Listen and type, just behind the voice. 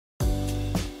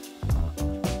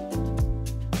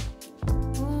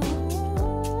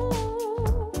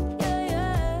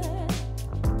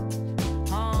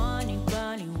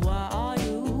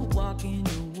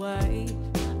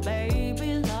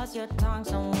your tongue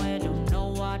somewhere, don't know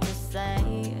what to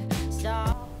say.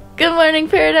 Stop. Good morning,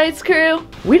 Paradise crew.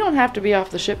 We don't have to be off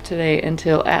the ship today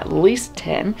until at least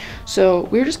 10, so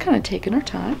we're just kind of taking our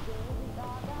time.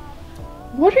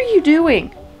 What are you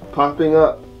doing? Popping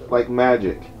up like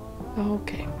magic.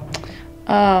 Okay.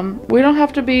 We don't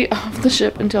have to be off the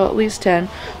ship until at least 10,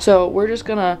 so we're just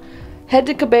gonna head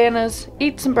to Cabanas,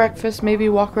 eat some breakfast, maybe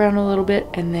walk around a little bit,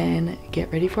 and then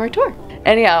get ready for our tour.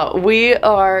 Anyhow, we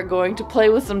are going to play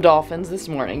with some dolphins this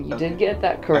morning. You did get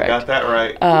that correct. I got that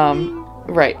right.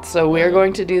 Right, so we are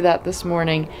going to do that this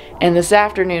morning, and this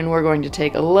afternoon we're going to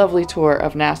take a lovely tour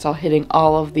of Nassau, hitting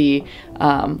all of the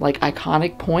like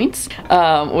iconic points.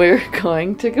 We're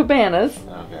going to Cabanas.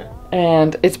 Okay.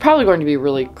 And it's probably going to be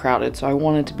really crowded, so I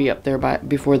wanted to be up there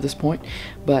before this point.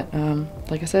 But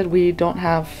like I said, we don't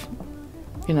have,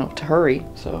 you know, to hurry,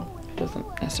 so it doesn't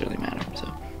necessarily matter.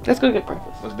 So let's go get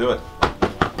breakfast. Let's do it.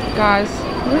 Guys,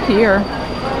 we're here.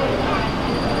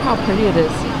 How pretty it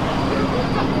is.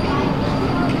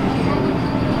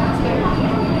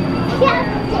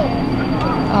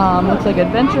 Looks like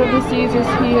Adventure of the Seas is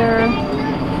here.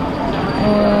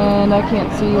 And I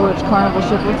can't see which carnival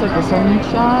ship. Looks like the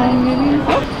Sunshine, maybe?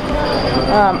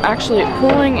 Actually,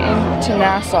 pulling into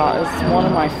Nassau is one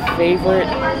of my favorite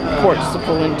ports to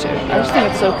pull into. I just think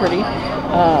it's so pretty.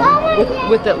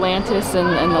 With Atlantis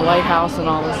and the lighthouse and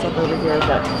all this stuff over here.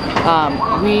 But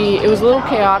it was a little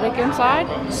chaotic inside,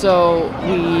 so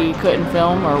we couldn't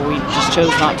film, or we just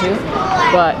chose not to.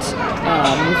 But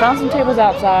we found some tables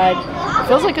outside. It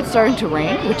feels like it's starting to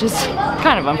rain, which is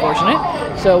kind of unfortunate.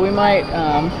 So we might,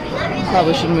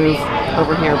 probably should move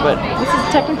over here, but this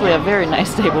is technically a very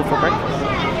nice table for breakfast.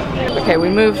 Okay, we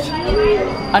moved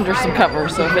under some cover,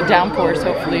 so if it downpours,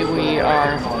 hopefully we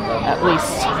are at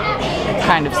least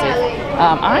kind of safe.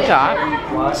 I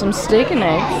got some steak and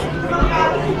eggs,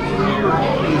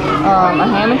 a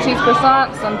ham and cheese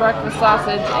croissant, some breakfast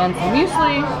sausage, and some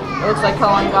muesli. It looks like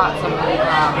Colin got some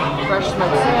fresh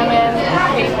smoked salmon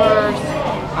and capers,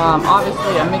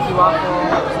 obviously a Mickey waffle,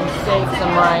 some steak,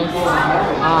 some rice.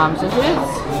 So his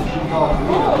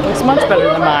looks much better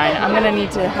than mine. I'm gonna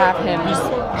need to have him just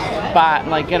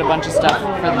get a bunch of stuff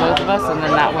for the both of us, and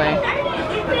then that way.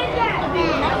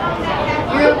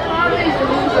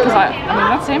 Because I mean,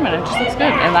 that salmon, it just looks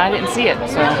good, and I didn't see it,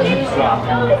 so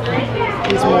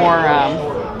he's more,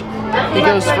 he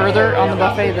goes further on the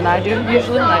buffet than I do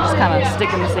usually, and I just kind of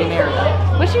stick in the same area.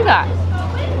 What you got?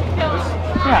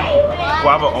 Yeah.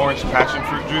 Guava orange passion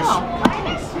fruit juice. Oh,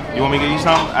 nice. You want me to get you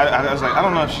some? I was like, I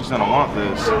don't know if she's gonna want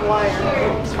this.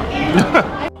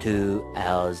 2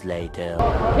 hours later.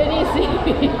 Can you see?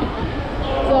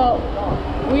 So,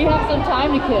 we have some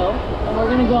time to kill, and we're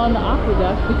gonna go on the Aqua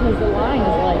Duck because the line is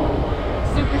like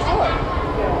super short.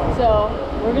 So,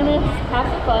 we're gonna have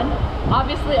some fun.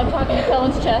 Obviously, I'm talking to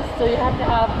Cullen's chest, so you have to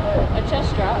have a chest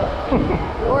strap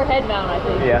or a head mount, I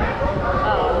think. Yeah.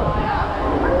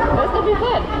 That's gonna be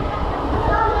fun.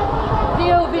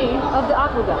 POV of the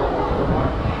Aqua Duck.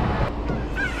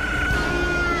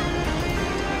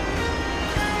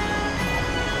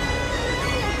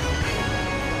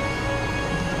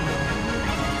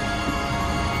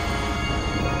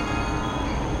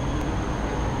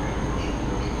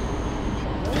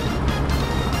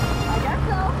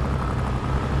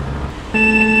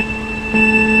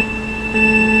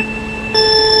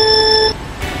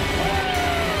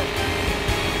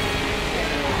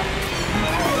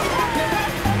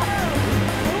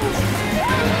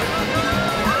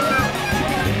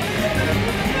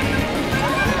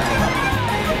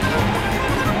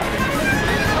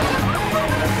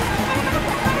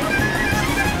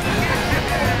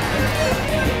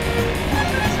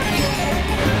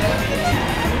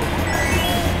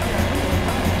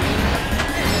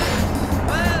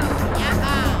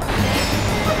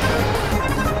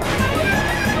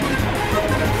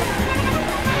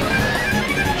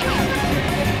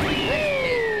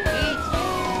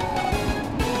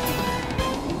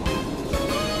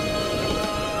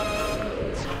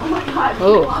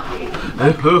 Oh.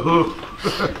 Oh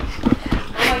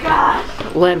my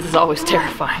gosh. Lens is always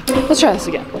terrifying. Let's try this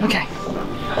again. Okay.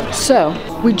 So,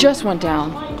 we just went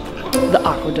down the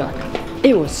Aqua Duck.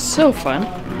 It was so fun.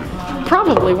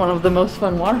 Probably one of the most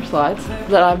fun water slides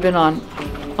that I've been on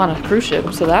a cruise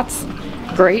ship. So that's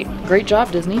great. Great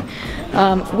job, Disney.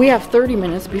 We have 30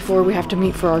 minutes before we have to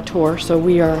meet for our tour, so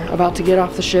we are about to get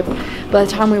off the ship. By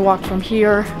the time we walk from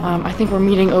here, I think we're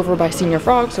meeting over by Senior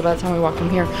Frog, so by the time we walk from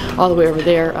here all the way over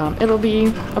there, it'll be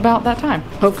about that time.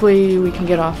 Hopefully we can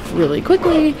get off really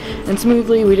quickly and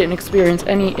smoothly. We didn't experience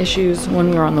any issues when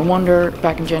we were on the Wonder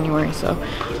back in January, so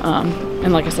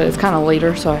And like I said, it's kind of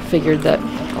later, so I figured that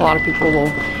a lot of people will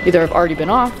either have already been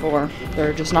off or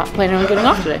they're just not planning on getting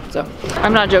off today. So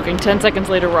I'm not joking, 10 seconds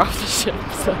later we're off the ship.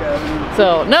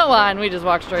 So no line, we just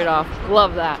walked straight off.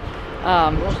 Love that.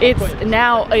 It's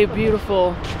now a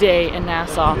beautiful day in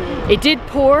Nassau. It did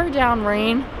pour down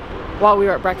rain while we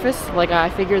were at breakfast, like I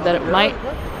figured that it might,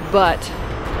 but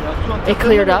it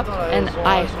cleared up, and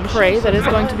I pray that it's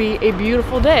going to be a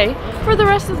beautiful day for the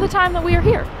rest of the time that we are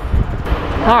here.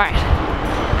 All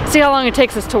right, see how long it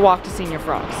takes us to walk to Senior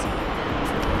Frogs.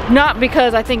 Not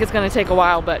because I think it's going to take a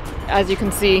while, but as you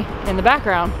can see in the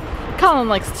background, Colin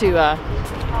likes to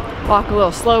walk a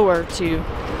little slower to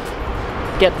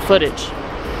get the footage,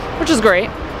 which is great,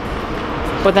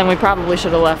 but then we probably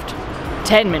should have left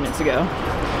 10 minutes ago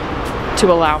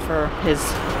to allow for his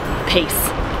pace.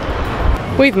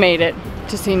 We've made it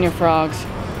to Senior Frogs.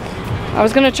 I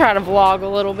was gonna try to vlog a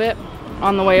little bit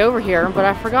on the way over here, but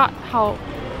I forgot how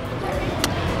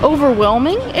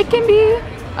overwhelming it can be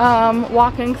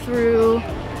walking through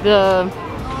the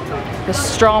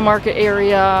straw market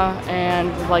area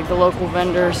and like the local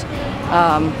vendors.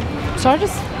 So I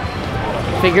just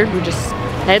figured we just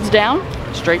heads down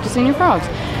straight to Senior Frogs.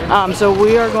 So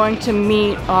we are going to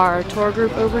meet our tour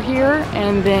group over here,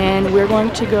 and then we're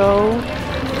going to go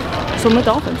swim with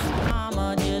dolphins.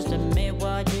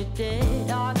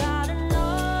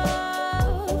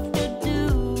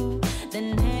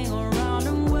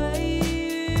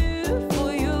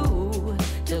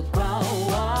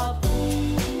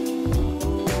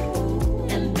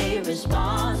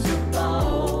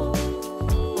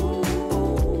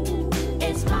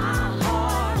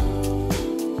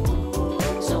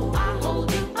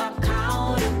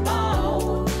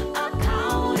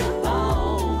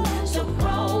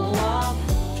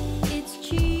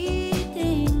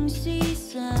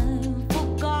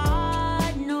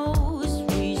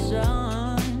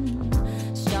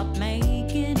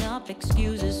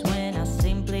 Excuses when I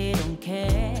simply don't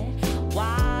care.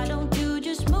 Why don't you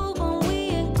just move on?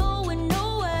 We ain't going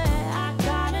nowhere. I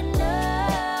got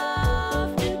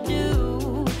enough to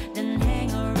do than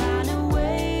hang around and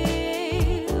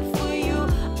wait for you.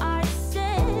 I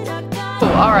said I got.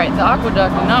 All right, the Aqua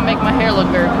Duck did not make my hair look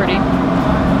very pretty,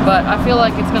 but I feel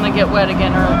like it's gonna get wet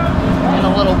again in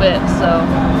a little bit. So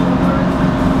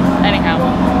anyhow,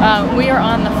 we are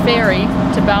on the ferry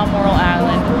to Balmoral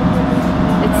Island.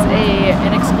 It's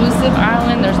an exclusive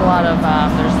island. There's a lot of,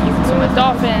 you can swim with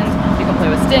dolphins, you can play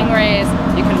with stingrays,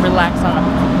 you can relax on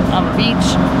the beach.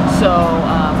 So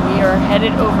we are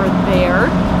headed over there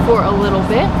for a little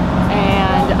bit,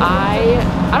 and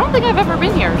I don't think I've ever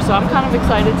been here, so I'm kind of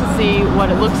excited to see what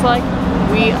it looks like.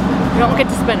 We don't get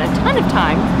to spend a ton of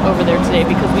time over there today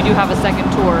because we do have a second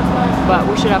tour, but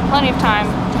we should have plenty of time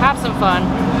to have some fun,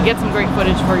 get some great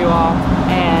footage for you all,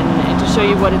 and to show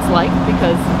you what it's like,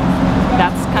 because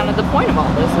that's kind of the point of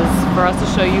all this, is for us to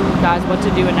show you guys what to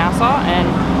do in Nassau. And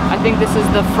I think this is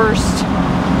the first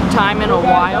time in a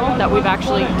while that we've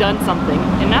actually done something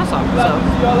in Nassau. So.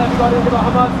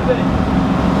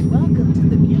 Welcome to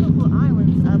the beautiful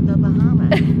islands of the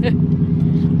Bahamas.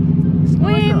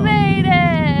 We made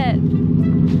it!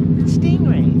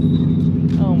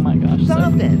 Stingrays. Oh my gosh.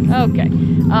 Dolphins. Okay.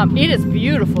 It is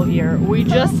beautiful here. We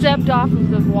just stepped off of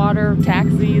the water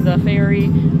taxi, the ferry.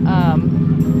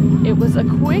 It was a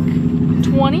quick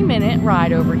 20-minute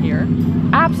ride over here.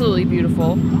 Absolutely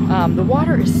beautiful. The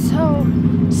water is so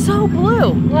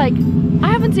blue. Like, I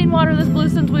haven't seen water this blue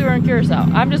since we were in Curacao.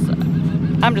 I'm just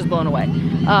blown away.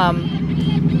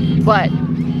 But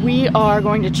we are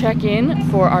going to check in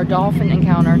for our dolphin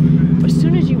encounter. As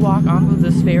soon as you walk off of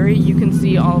this ferry, you can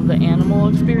see all of the animal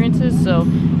experiences. So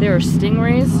there are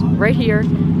stingrays right here.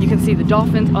 You can see the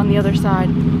dolphins on the other side.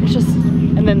 It's just,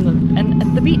 and then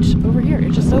the beach over here.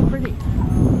 It's just so pretty.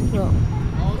 So,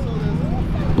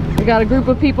 we got a group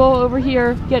of people over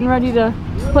here getting ready to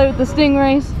play with the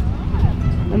stingrays,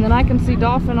 and then I can see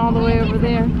dolphin all the way over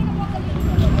there.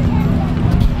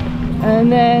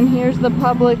 And then here's the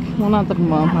public, well, not the,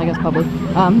 well, I guess public.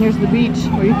 Here's the beach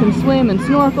where you can swim and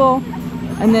snorkel,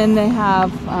 and then they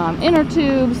have inner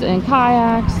tubes and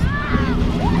kayaks.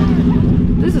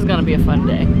 This is gonna be a fun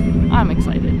day. I'm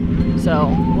excited. So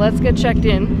let's get checked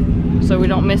in so we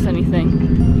don't miss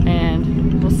anything,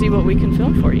 and we'll see what we can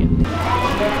film for you.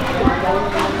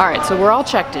 All right, so we're all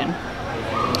checked in.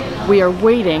 We are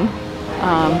waiting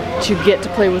to get to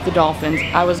play with the dolphins.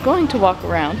 I was going to walk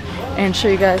around and show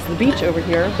you guys the beach over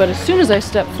here, but as soon as I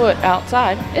stepped foot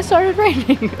outside, it started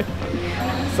raining.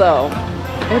 So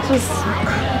it's just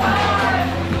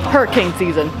hurricane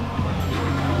season.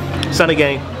 Sunny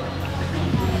game.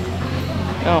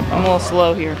 Oh, I'm a little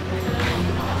slow here.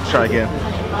 Try again.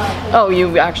 Oh,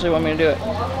 you actually want me to do it?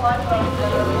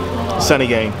 Sunny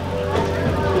game.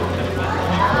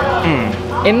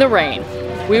 In the rain.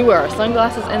 We wear our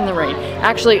sunglasses in the rain.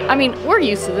 Actually, I mean, we're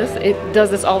used to this. It does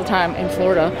this all the time in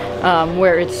Florida,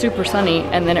 where it's super sunny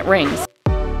and then it rains.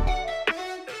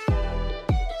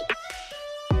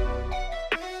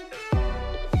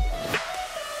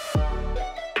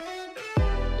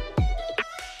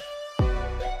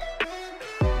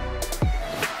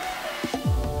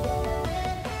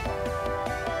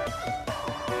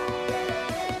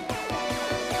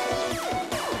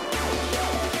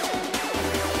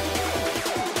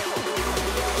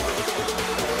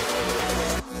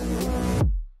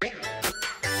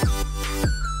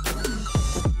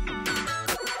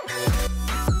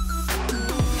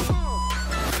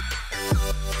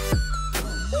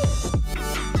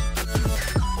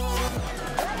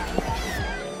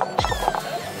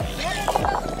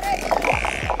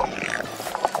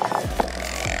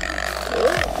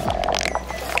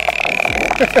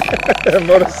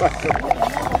 Motorcycle.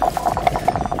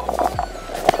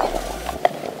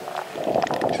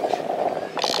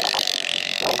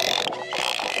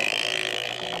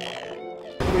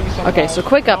 Okay, so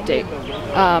quick update.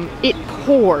 It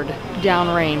poured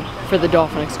down rain for the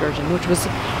dolphin excursion, which was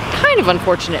kind of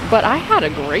unfortunate, but I had a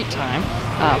great time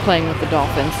playing with the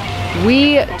dolphins.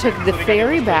 We took the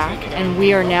ferry back and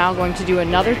we are now going to do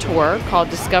another tour called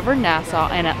Discover Nassau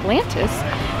and Atlantis.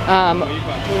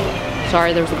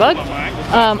 Sorry, there's a bug.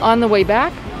 On the way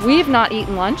back, we have not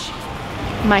eaten lunch.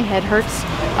 My head hurts,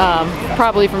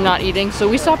 probably from not eating, so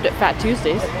we stopped at Fat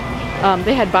Tuesdays.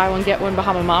 They had buy one, get one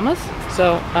Bahama Mamas,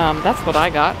 so that's what I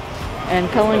got. And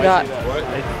Cullen got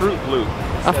A Fruit Loop.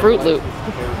 a Fruit Loop,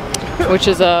 which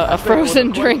is a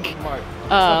frozen drink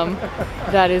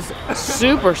that is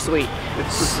super sweet.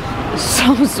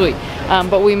 So sweet.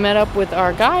 But we met up with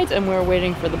our guides and we're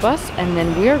waiting for the bus, and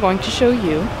then we are going to show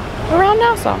you around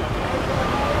Nassau.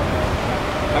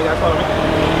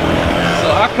 So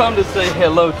I come to say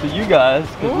hello to you guys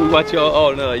because we watch y'all.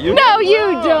 Oh no, you? No, you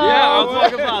don't. Yeah, I was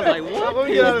walking by. I was like, what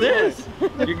is this?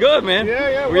 You're good, man.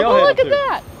 Yeah. We all Oh, had look at to.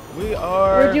 that.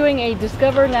 We're doing a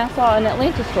Discover Nassau and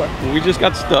Atlantis tour. We just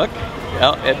got stuck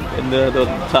out and the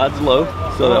tide's low,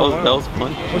 so that was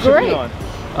fun. Great.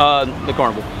 The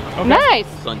carnival, Nice.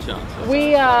 sunshine.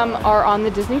 We are on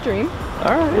the Disney Dream.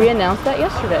 All right. We announced that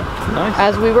yesterday Nice.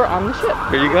 as we were on the ship.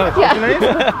 Here you go.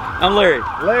 Yeah. I'm Larry.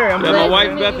 Larry, I'm Yeah, Nice my to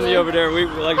wife meet Bethany you. over there. We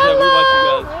like I said, we watch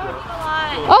you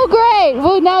guys. Oh, great.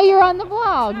 Well, now you're on the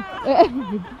vlog.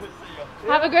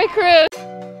 Have a great cruise.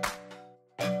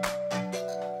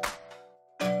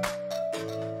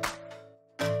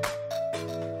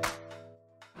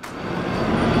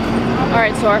 All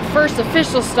right, so our first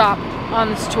official stop on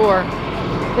this tour,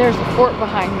 there's the fort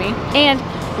behind me, and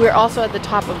we're also at the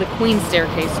top of the Queen's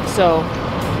Staircase, so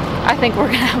I think we're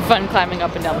gonna have fun climbing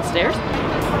up and down the stairs.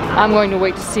 I'm going to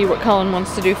wait to see what Cullen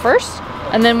wants to do first,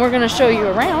 and then we're gonna show you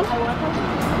around.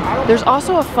 There's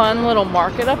also a fun little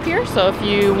market up here, so if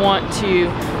you want to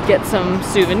get some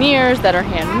souvenirs that are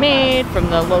handmade from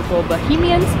the local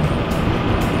Bohemians,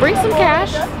 bring some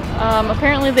cash.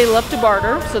 Apparently they love to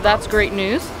barter, so that's great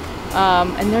news.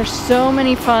 And there's so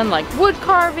many fun like wood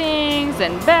carvings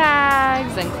and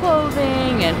bags and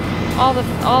clothing and all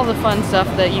the fun stuff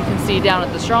that you can see down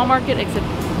at the straw market, except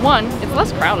one, it's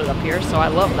less crowded up here, so I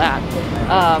love that.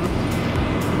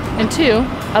 And two,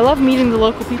 I love meeting the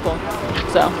local people.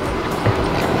 So,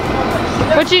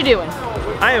 what you doing?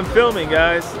 I am filming,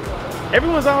 guys.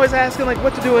 Everyone's always asking like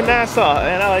what to do in Nassau,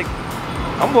 and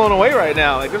I'm blown away right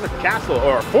now. Like there's a castle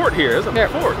or a fort here.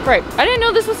 There's a fort. Right. I didn't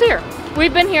know this was here.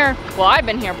 We've been here, well, I've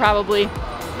been here probably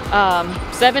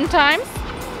 7 times.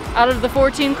 Out of the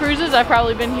 14 cruises, I've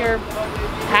probably been here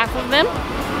half of them,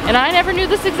 and I never knew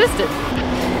this existed.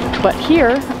 But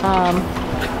here,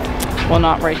 well,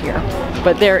 not right here,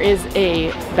 but there is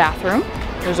a bathroom.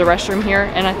 There's a restroom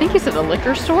here, and I think it's at a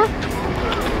liquor store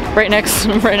right next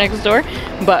door.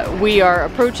 But we are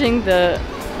approaching the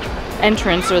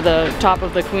entrance or the top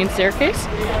of the Queen's Staircase,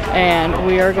 and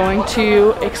we are going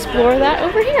to explore that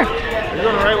over here. Are you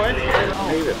going the right way?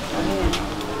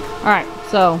 All right,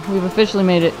 so we've officially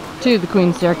made it to the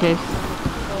Queen's Staircase.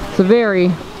 It's a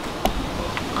very,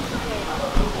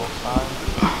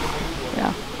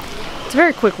 it's a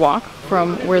very quick walk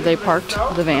from where they parked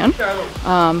the van,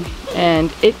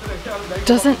 and it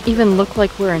doesn't even look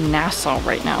like we're in Nassau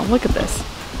right now. Look at this.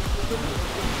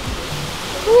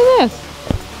 Look at this.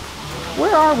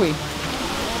 Where are we?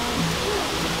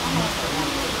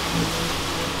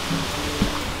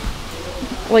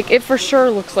 Like, it for sure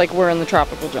looks like we're in the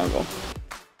tropical jungle.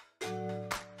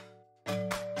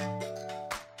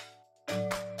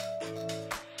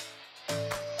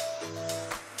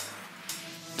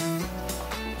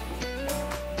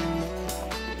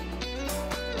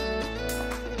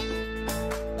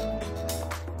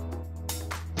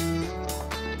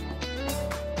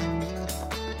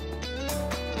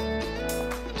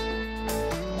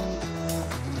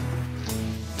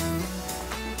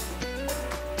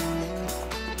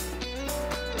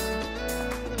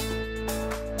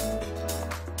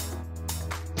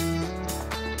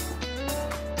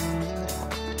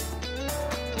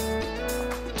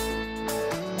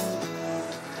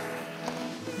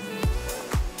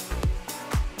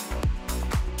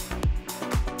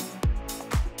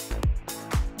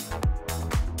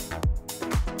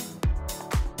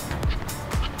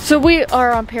 So we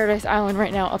are on Paradise Island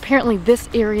right now. Apparently this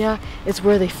area is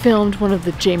where they filmed one of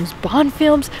the James Bond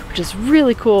films, which is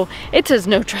really cool. It says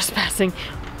no trespassing.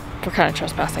 We're kind of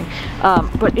trespassing,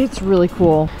 but it's really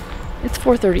cool. It's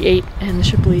 4:38 and the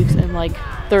ship leaves in like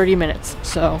 30 minutes,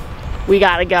 so we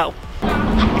gotta go.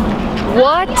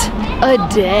 What a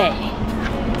day.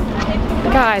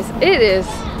 Guys, it is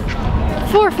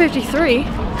 4:53.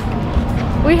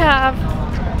 We have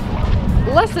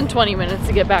less than 20 minutes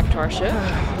to get back to our ship.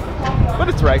 But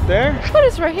it's right there. But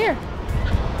it's right here.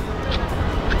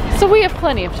 So we have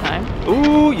plenty of time.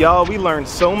 Ooh, y'all, we learned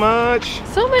so much.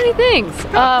 So many things.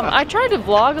 I tried to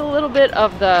vlog a little bit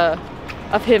of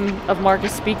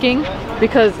Marcus speaking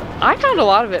because I found a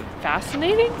lot of it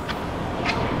fascinating.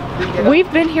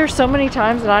 We've been here so many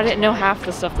times and I didn't know half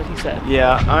the stuff that he said.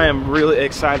 Yeah, I am really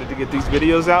excited to get these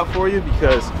videos out for you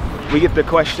because we get the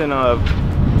question of,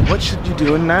 what should you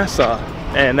do in Nassau?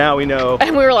 And now we know.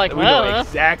 And we were like, we know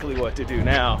exactly what to do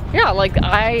now. Yeah, like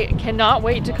I cannot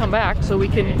wait to come back so we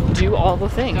can do all the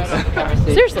things.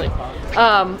 Seriously.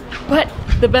 But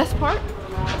the best part,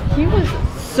 he was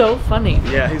so funny.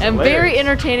 Yeah, he's and hilarious. Very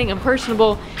entertaining and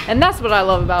personable. And that's what I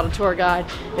love about a tour guide,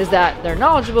 is that they're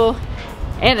knowledgeable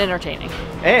and entertaining.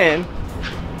 And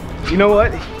you know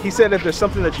what? He said if there's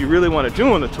something that you really want to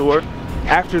do on the tour,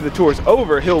 after the tour's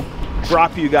over, he'll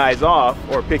drop you guys off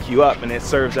or pick you up, and it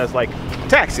serves as like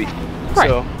taxi. Right.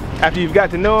 So after you've got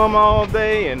to know him all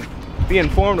day and be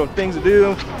informed on things to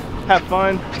do, have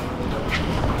fun,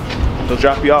 he'll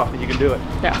drop you off and you can do it.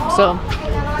 Yeah, so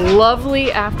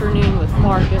lovely afternoon with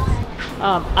Marcus.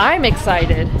 I'm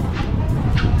excited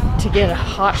to get a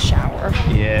hot shower.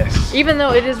 Yes. Even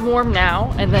though it is warm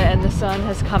now and the sun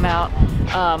has come out,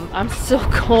 I'm still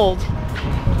cold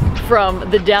from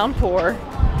the downpour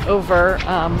over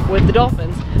with the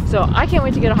Dolphins. So I can't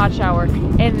wait to get a hot shower,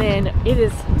 and then it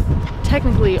is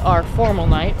technically our formal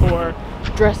night or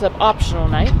dress up optional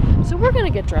night. So we're gonna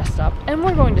get dressed up and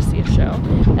we're going to see a show,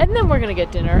 and then we're gonna get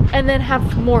dinner and then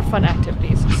have more fun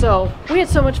activities. So we had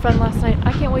so much fun last night.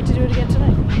 I can't wait to do it again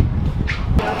tonight.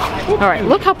 All right,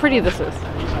 look how pretty this is.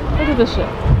 Look at this shit.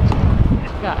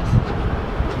 Guys,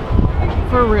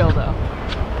 for real though.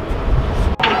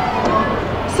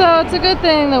 So it's a good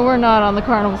thing that we're not on the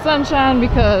Carnival Sunshine,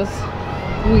 because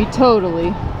we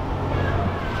totally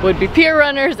would be pier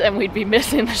runners and we'd be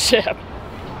missing the ship.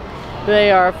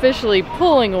 They are officially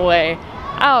pulling away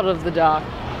out of the dock.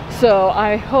 So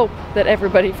I hope that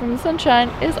everybody from the Sunshine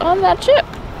is on that ship.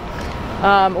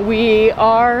 We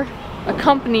are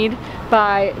accompanied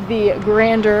by the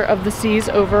Grandeur of the Seas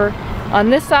over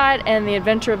on this side and the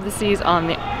Adventure of the Seas on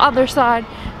the other side.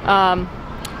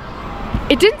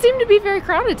 It didn't seem to be very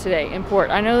crowded today in port.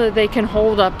 I know that they can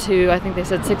hold up to, I think they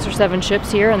said 6 or 7 ships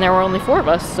here, and there were only 4 of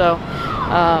us, so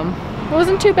it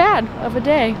wasn't too bad of a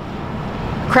day,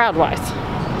 crowd-wise.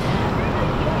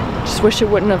 Just wish it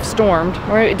wouldn't have stormed,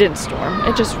 or it didn't storm.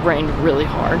 It just rained really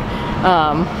hard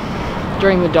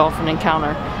during the dolphin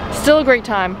encounter. Still a great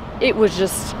time. It was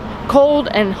just cold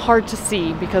and hard to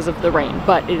see because of the rain,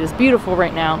 but it is beautiful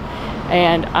right now,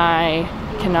 and I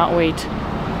cannot wait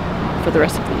for the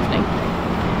rest of the evening.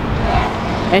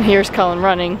 And here's Cullen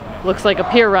running. Looks like a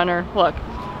pier runner. Look.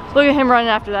 Look at him running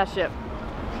after that ship.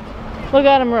 Look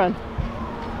at him run.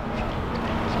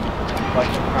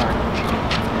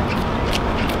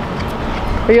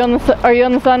 Are you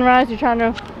on the Sunrise? You trying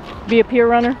to be a pier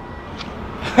runner?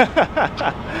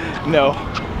 No,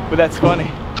 but that's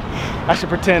funny. I should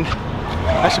pretend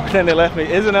they left me.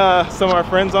 Isn't some of our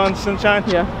friends on Sunshine?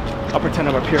 Yeah. I'll pretend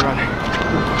I'm a pier runner.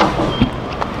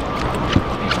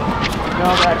 No,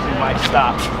 they actually might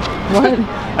stop. What?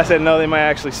 I said no, they might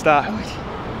actually stop.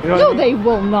 You know No, what I mean? they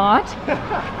will not.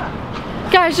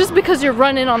 Guys, just because you're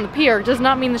running on the pier does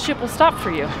not mean the ship will stop for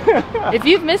you. If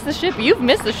you've missed the ship, you've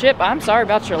missed the ship. I'm sorry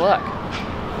about your luck.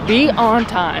 Be on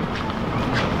time.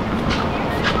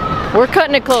 We're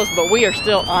cutting it close, but we are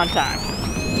still on time.